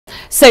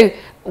So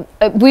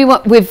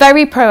we're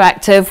very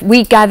proactive.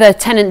 We gather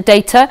tenant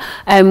data.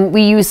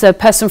 We use a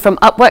person from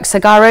Upwork,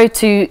 Sagaro,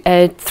 to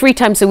 3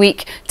 times a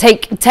week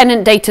take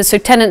tenant data. So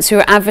tenants who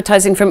are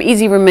advertising from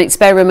Easy Roommate,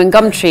 Spare Room and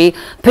Gumtree,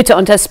 put it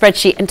onto a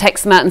spreadsheet and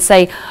text them out and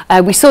say,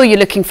 we saw you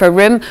looking for a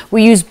room.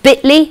 We use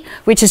Bitly,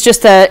 which is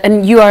just a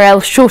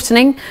URL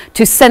shortening,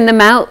 to send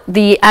them out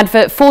the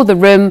advert for the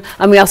room,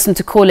 and we ask them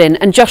to call in.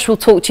 And Josh will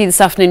talk to you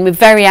this afternoon. We're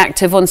very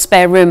active on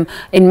Spare Room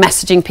in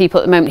messaging people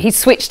at the moment. He's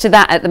switched to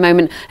that at the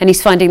moment, and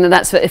he's finding that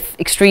that's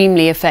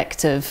extremely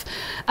effective.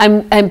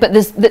 But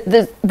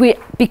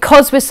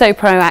because we're so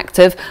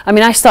proactive, I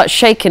mean, I start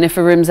shaking if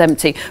a room's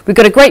empty. We've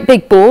got a great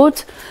big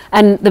board,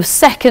 and the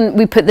second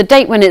we put the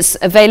date when it's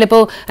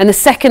available, and the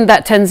second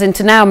that turns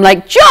into now, I'm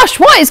like, Josh,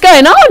 what is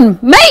going on,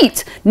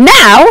 mate?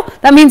 Now?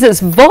 That means it's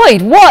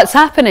void. What's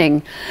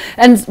happening?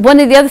 And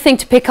one of the other things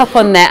to pick up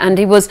on there,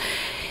 Andy, was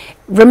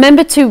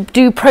remember to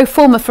do pro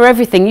forma for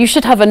everything. You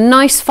should have a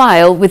nice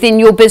file within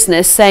your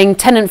business saying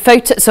tenant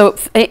photos, so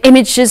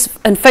images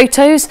and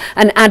photos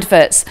and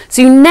adverts.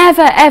 So you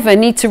never ever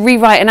need to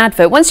rewrite an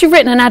advert. Once you've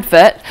written an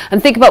advert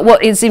and think about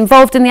what is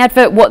involved in the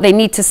advert, what they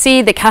need to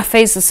see, the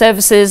cafes, the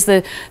services,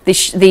 the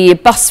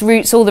bus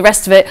routes, all the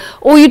rest of it,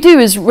 all you do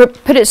is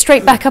put it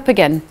straight back up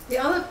again. The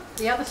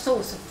other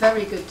source of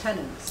very good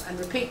tenants and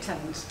repeat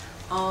tenants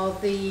are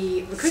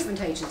the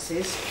recruitment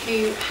agencies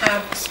who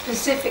have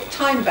specific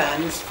time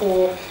bands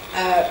for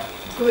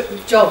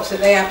jobs that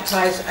they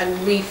advertise and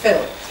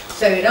refill.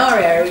 So in our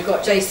area we've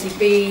got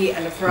JCB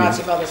and a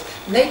variety of others,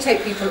 and they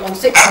take people on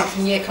 6 month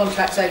and year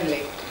contracts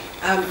only,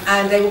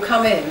 and they will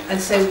come in,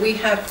 and so we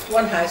have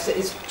one house that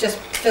is just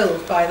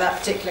filled by that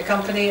particular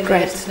company, and they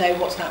let us know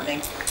what's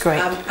happening.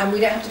 Great. And we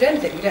don't have to do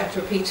anything. We don't have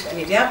to repeat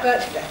any of the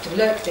adverts. We don't have to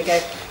look. They go,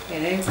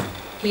 you know,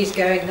 he's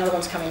going, another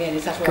one's coming in.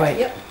 Is that all right?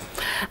 Yep.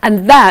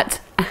 And that,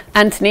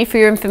 Anthony, for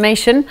your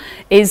information,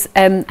 is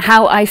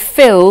how I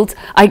filled.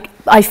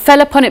 I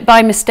fell upon it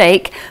by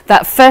mistake,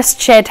 that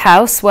first shared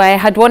house where I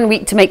had 1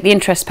 week to make the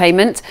interest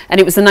payment, and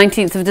it was the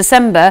 19th of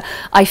December.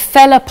 I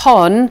fell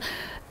upon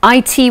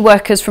IT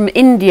workers from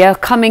India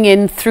coming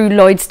in through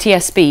Lloyd's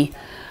TSB.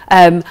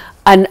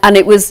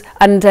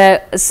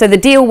 So the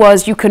deal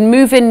was, you can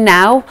move in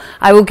now,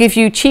 I will give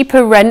you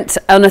cheaper rent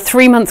on a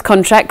 3-month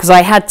contract, because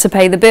I had to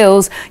pay the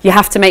bills. You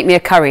have to make me a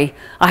curry.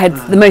 I had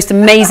the most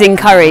amazing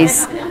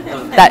curries.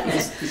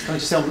 It's kind of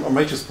just on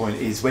Rachel's point,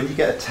 is when you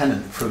get a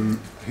tenant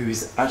who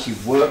actually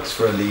works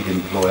for a lead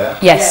employer,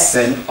 yes,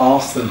 then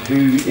ask them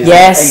who is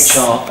yes,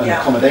 HR and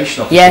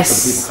accommodation officer yes,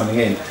 for the people coming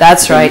in.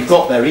 That's right. You've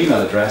got their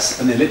email address,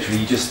 and then literally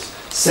you just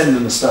send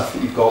them the stuff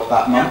that you've got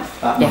that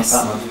month, that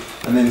month.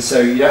 And then so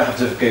you don't have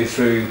to go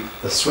through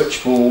the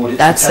switchboard.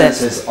 That's the tenant it.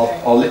 Says,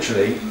 I'll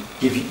literally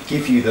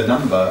give you the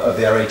number of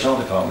their HR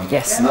department.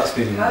 Yes. And that's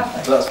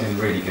been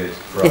really good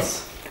for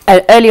us.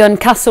 Early on,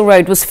 Castle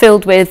Road was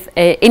filled with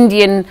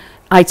Indian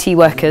IT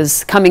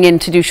workers coming in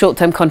to do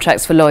short-term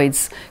contracts for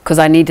Lloyd's, because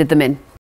I needed them in.